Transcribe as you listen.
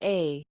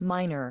A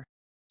minor,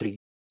 3,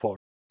 4,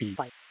 E,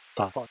 5,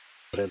 A, 4,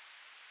 Re,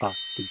 A,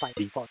 C, 5,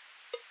 D, 4,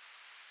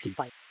 C,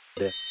 5,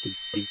 Re, C,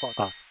 D, 4,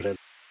 A, Re,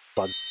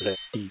 1, Re,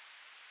 E,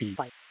 E,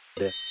 5,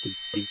 Re, C,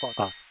 D, 4,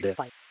 A, Re,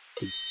 5,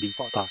 C, D,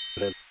 4, A,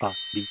 Re, A,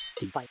 D,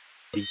 C, 5,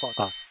 D, 4,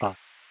 A,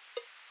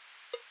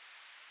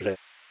 Re,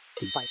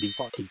 C, 5, D,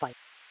 4, C, 5,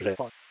 Re,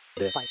 4,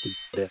 Re, 5, C,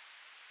 Re,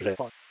 Re,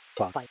 4,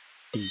 Fa, 5,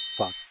 E,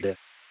 Fa, Re,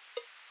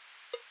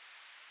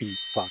 E,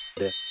 Fa,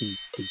 Re, E,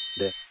 C,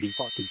 Re, D,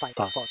 4, C, 5,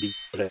 A, 4, D,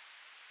 Re,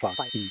 Fa,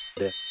 5, E,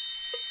 Re,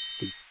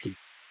 C, C,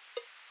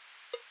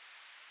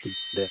 C,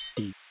 Re,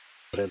 E,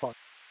 Re, 4,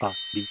 A,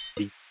 D,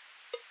 D,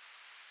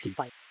 C,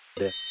 5,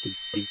 Re, C,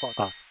 D, 4,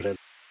 A, Re,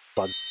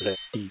 1, Re,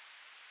 E,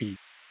 E,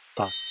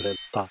 A, Re,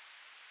 A,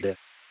 Re,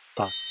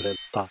 A, Re,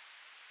 A,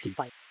 C,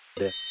 5,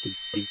 Re, C,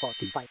 D, 4,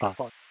 C, 5,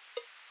 A,